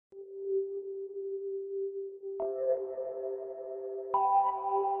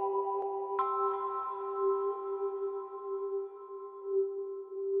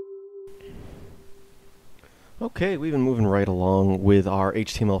Okay, we've been moving right along with our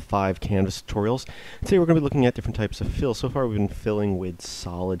HTML5 canvas tutorials. Today we're going to be looking at different types of fill. So far we've been filling with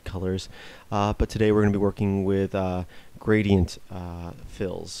solid colors, but today we're going to be working with gradient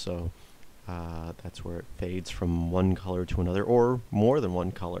fills. So that's where it fades from one color to another, or more than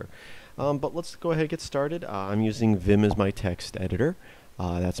one color. But let's go ahead and get started. I'm using Vim as my text editor.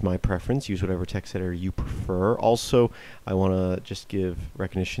 That's my preference. Use whatever text editor you prefer. Also, I want to just give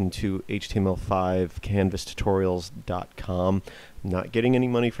recognition to HTML5canvastutorials.com. Not getting any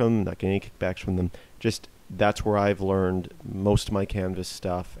money from them, not getting any kickbacks from them. Just that's where I've learned most of my Canvas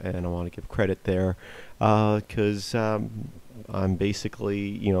stuff, and I want to give credit there because I'm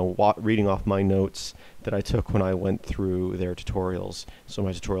basically, reading off my notes that I took when I went through their tutorials. So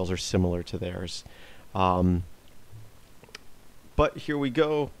my tutorials are similar to theirs. But here we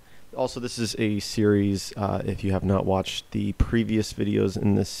go. Also, this is a series. If you have not watched the previous videos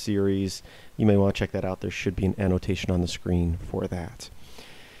in this series, you may want to check that out. There should be an annotation on the screen for that.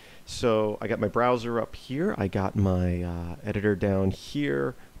 So I got my browser up here. I got my editor down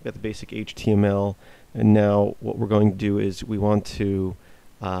here. We got the basic HTML. And now what we're going to do is we're going to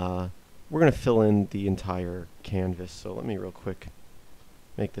fill in the entire canvas. So let me real quick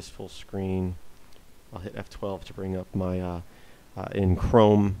make this full screen. I'll hit F12 to bring up my in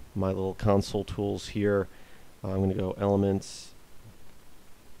Chrome, my little console tools here. I'm going to go Elements.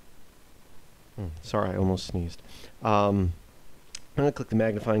 Sorry, I almost sneezed. I'm going to click the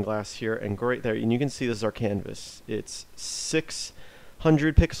magnifying glass here and go right there, and you can see this is our canvas. It's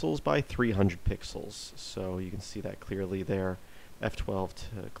 600 pixels by 300 pixels, so you can see that clearly there. F12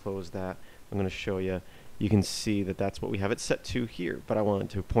 to close that. I'm going to show you. You can see that that's what we have it set to here, but I wanted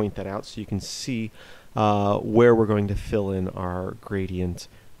to point that out so you can see where we're going to fill in our gradient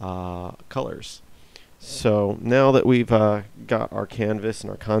colors. So now that we've got our canvas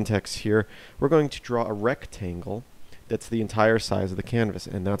and our context here, we're going to draw a rectangle that's the entire size of the canvas,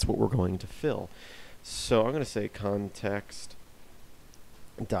 and that's what we're going to fill. So I'm going to say context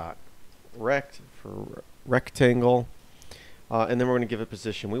dot rect for rectangle. And then we're going to give it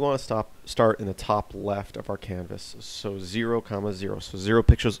position. We want to start in the top left of our canvas. So 0, 0. So 0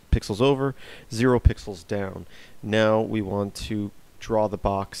 pixels over, 0 pixels down. Now we want to draw the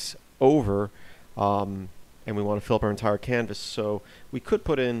box over, and we want to fill up our entire canvas. So we could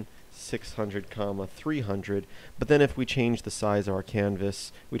put in 600, 300, but then if we change the size of our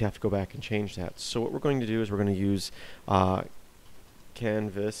canvas, we'd have to go back and change that. So what we're going to do is we're going to use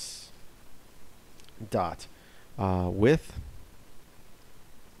canvas dot width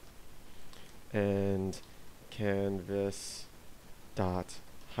and canvas dot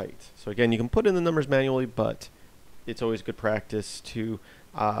height. So again, you can put in the numbers manually, but it's always good practice to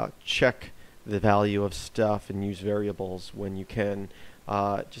check the value of stuff and use variables when you can,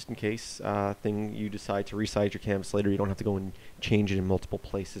 just in case you decide to resize your canvas later. You don't have to go and change it in multiple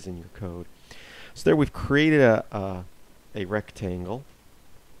places in your code. So there we've created a rectangle,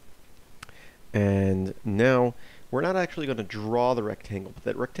 and now we're not actually going to draw the rectangle, but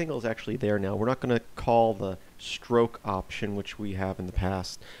that rectangle is actually there now. We're not going to call the stroke option, which we have in the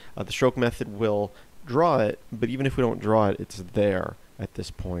past. The stroke method will draw it, but even if we don't draw it, it's there at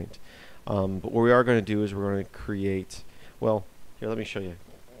this point. But what we are going to do is we're going to create, well, here, let me show you.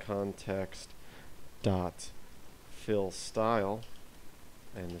 Context dot fill style,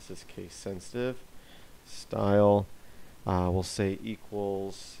 and this is case sensitive. Style, we'll say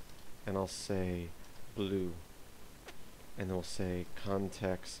equals, and I'll say blue. And then we'll say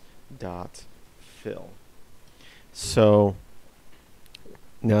context dot fill. So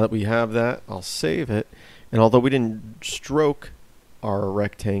now that we have that, I'll save it. And although we didn't stroke our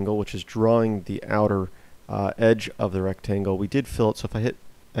rectangle, which is drawing the outer edge of the rectangle, we did fill it. So if I hit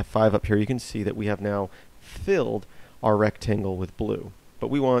F5 up here, you can see that we have now filled our rectangle with blue. But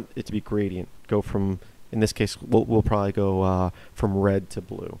we want it to be gradient. Go from, in this case, we'll probably go from red to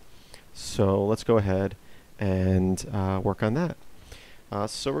blue. So let's go ahead and work on that.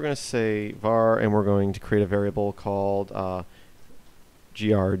 So we're going to say var, and we're going to create a variable called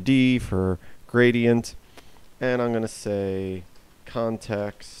grd for gradient, and I'm going to say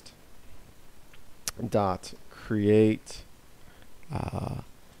context dot create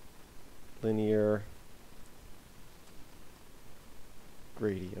linear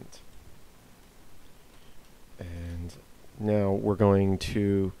gradient. And now we're going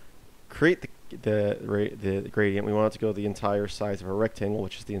to create the gradient. We want it to go the entire size of our rectangle,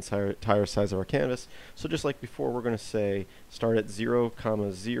 which is the entire size of our canvas. So just like before, we're going to say start at 0,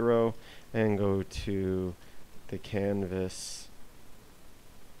 0, and go to the canvas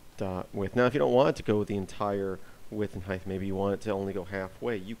dot width. Now, if you don't want it to go the entire width and height. Maybe you want it to only go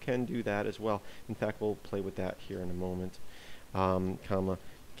halfway. You can do that as well. In fact, we'll play with that here in a moment. Comma,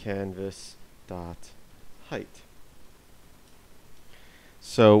 canvas dot height.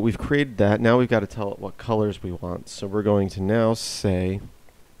 So we've created that. Now we've got to tell it what colors we want. So we're going to now say,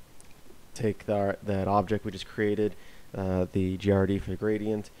 take that object we just created, the GRD for the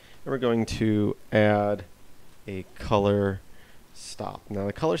gradient, and we're going to add a color stop. Now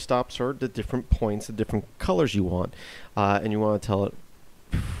the color stops are the different points, the different colors you want, and you want to tell it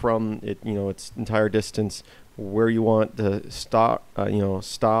from its entire distance where you want the stop,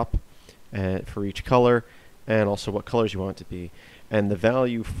 stop for each color, and also what colors you want it to be. And the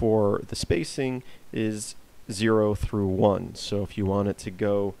value for the spacing is 0 through 1. So if you want it to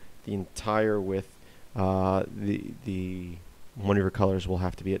go the entire width, the one of your colors will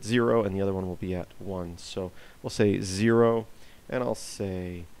have to be at 0 and the other one will be at 1. So we'll say 0 and I'll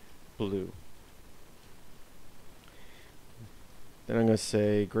say blue. Then I'm going to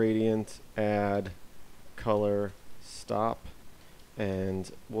say gradient, add, color, stop,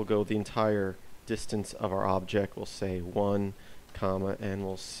 and we'll go the entire distance of our object. We'll say 1, comma, and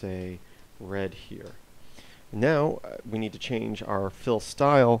we'll say red here. Now we need to change our fill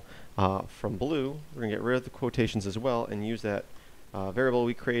style from blue. We're going to get rid of the quotations as well and use that variable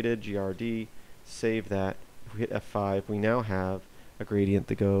we created, GRD, save that. If we hit F5, we now have a gradient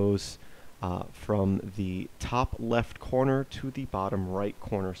that goes from the top left corner to the bottom right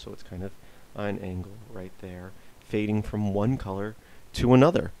corner, so it's kind of an angle right there, fading from one color to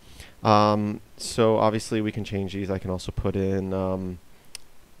another. So obviously we can change these. I can also put in, I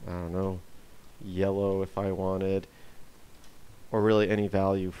don't know, yellow if I wanted, or really any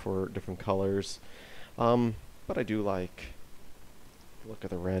value for different colors. But I do like the look of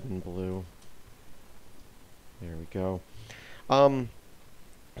the red and blue. There we go.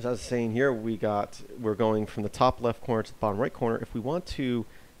 As I was saying here, we're going from the top left corner to the bottom right corner. If we want to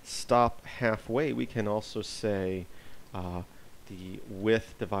stop halfway, we can also say the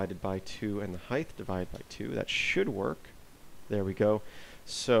width divided by 2 and the height divided by 2. That should work. There we go.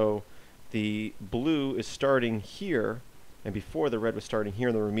 So the blue is starting here, and before the red was starting here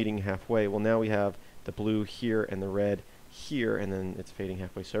and they were meeting halfway. Well, now we have the blue here and the red here, and then it's fading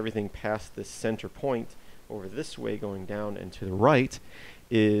halfway. So everything past this center point over this way going down and to the right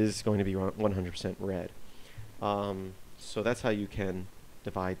is going to be 100% red. So that's how you can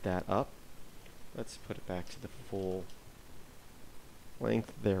divide that up. Let's put it back to the full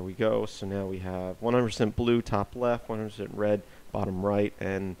length. There we go. So now we have 100% blue top left, 100% red bottom right,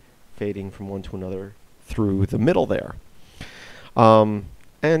 and fading from one to another through the middle there.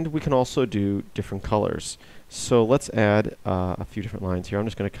 And we can also do different colors. So let's add a few different lines here. I'm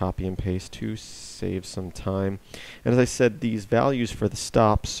just going to copy and paste to save some time. And as I said, these values for the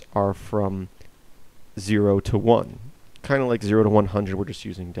stops are from 0 to 1. Kind of like 0 to 100, we're just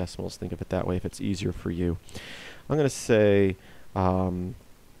using decimals. Think of it that way if it's easier for you. I'm going to say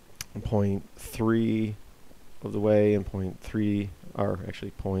 0.3 of the way and 0.3, or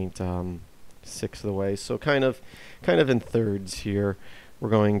actually 0.6 of the way. So kind of in thirds here. We're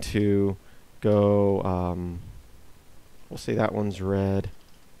going to go, we'll say that one's red.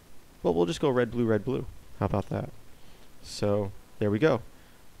 Well, we'll just go red, blue, red, blue. How about that? So there we go.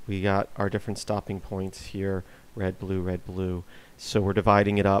 We got our different stopping points here, red, blue, red, blue. So we're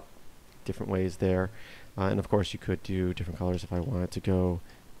dividing it up different ways there. And of course you could do different colors. If I wanted to go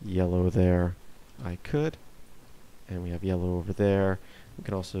yellow there, I could. And we have yellow over there. We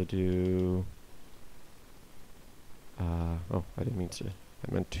can also do, oh, I didn't mean to,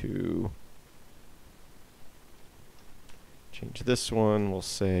 I meant to change this one. We'll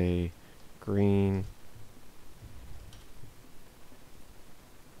say green.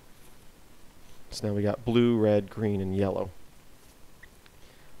 So now we got blue, red, green, and yellow.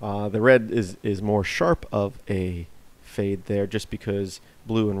 The red is more sharp of a fade there, just because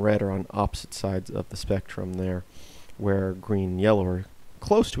blue and red are on opposite sides of the spectrum there, where green and yellow are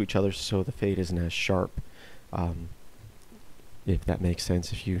close to each other, so the fade isn't as sharp. If that makes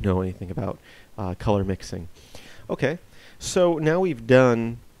sense, if you know anything about color mixing. Okay, so now we've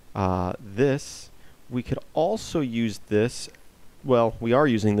done this. We could also use this. Well, we are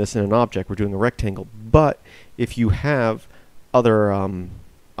using this in an object. We're doing a rectangle. But if you have other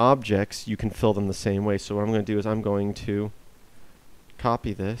objects, you can fill them the same way. So what I'm going to do is I'm going to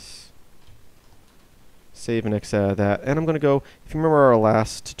copy this, save and X out of that, and I'm going to go, if you remember our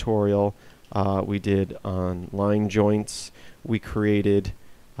last tutorial we did on line joints, we created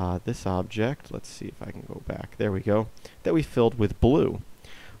this object. Let's see if I can go back. There we go. That we filled with blue.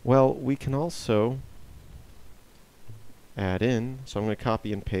 Well, we can also add in, so I'm going to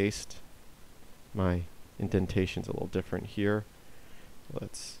copy and paste my indentation's a little different here.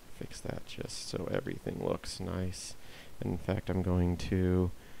 Let's fix that just so everything looks nice. And in fact, I'm going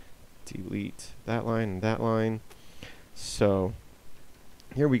to delete that line and that line. So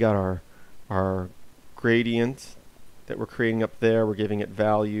here we got our gradient that we're creating up there. We're giving it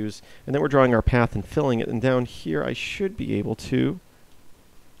values, and then we're drawing our path and filling it. And down here, I should be able to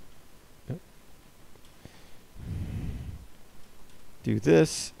do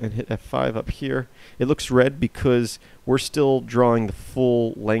this and hit F5 up here. It looks red because we're still drawing the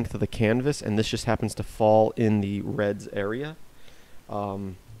full length of the canvas, and this just happens to fall in the reds area.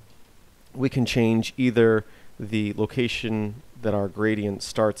 We can change either the location that our gradient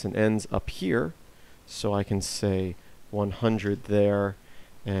starts and ends up here, so I can say 100 there,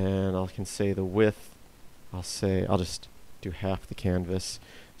 and I can say the width, I'll just do half the canvas,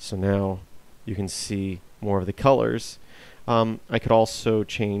 so now you can see more of the colors. I could also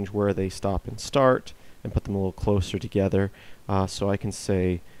change where they stop and start and put them a little closer together, so I can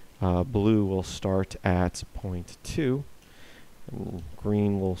say blue will start at 0.2, and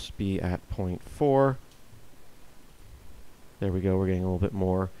green will be at 0.4. There we go, we're getting a little bit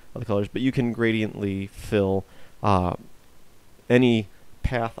more of the colors, but you can gradiently fill any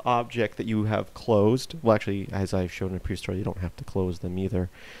path object that you have closed. Well, actually, as I've shown in a previous tutorial, you don't have to close them either.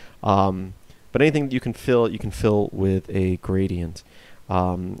 But anything that you can fill with a gradient.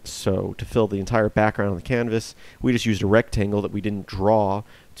 So to fill the entire background of the canvas, we just used a rectangle that we didn't draw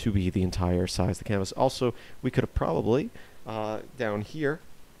to be the entire size of the canvas. Also, we could have probably, down here,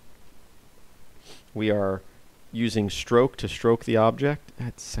 we are using stroke to stroke the object.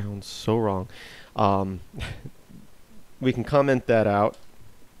 That sounds so wrong. We can comment that out.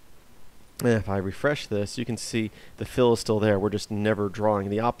 And if I refresh this, you can see the fill is still there. We're just never drawing.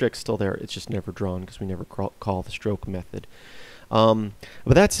 The object's still there. It's just never drawn because we never call the stroke method. But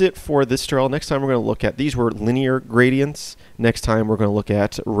that's it for this tutorial. Next time we're going to look at, these were linear gradients. Next time we're going to look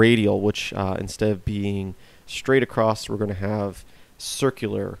at radial, which instead of being straight across, we're going to have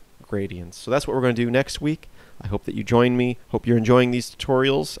circular gradients. So that's what we're going to do next week. I hope that you join me. Hope you're enjoying these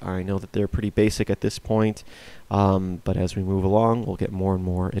tutorials. I know that they're pretty basic at this point, but as we move along, we'll get more and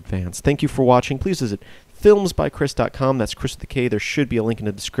more advanced. Thank you for watching. Please visit filmsbychris.com. That's Chris with a K. There should be a link in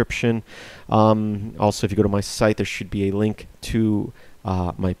the description. Also, if you go to my site, there should be a link to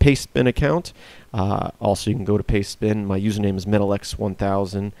my Pastebin account. Also, you can go to Pastebin. My username is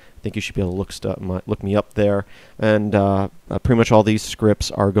MetalX1000. I think you should be able to look me up there. And pretty much all these scripts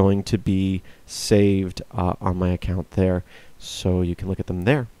are going to be saved on my account there, so you can look at them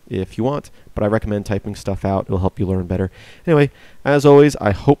there if you want. But I recommend typing stuff out. It'll help you learn better. Anyway, as always,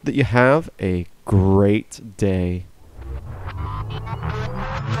 I hope that you have a great day.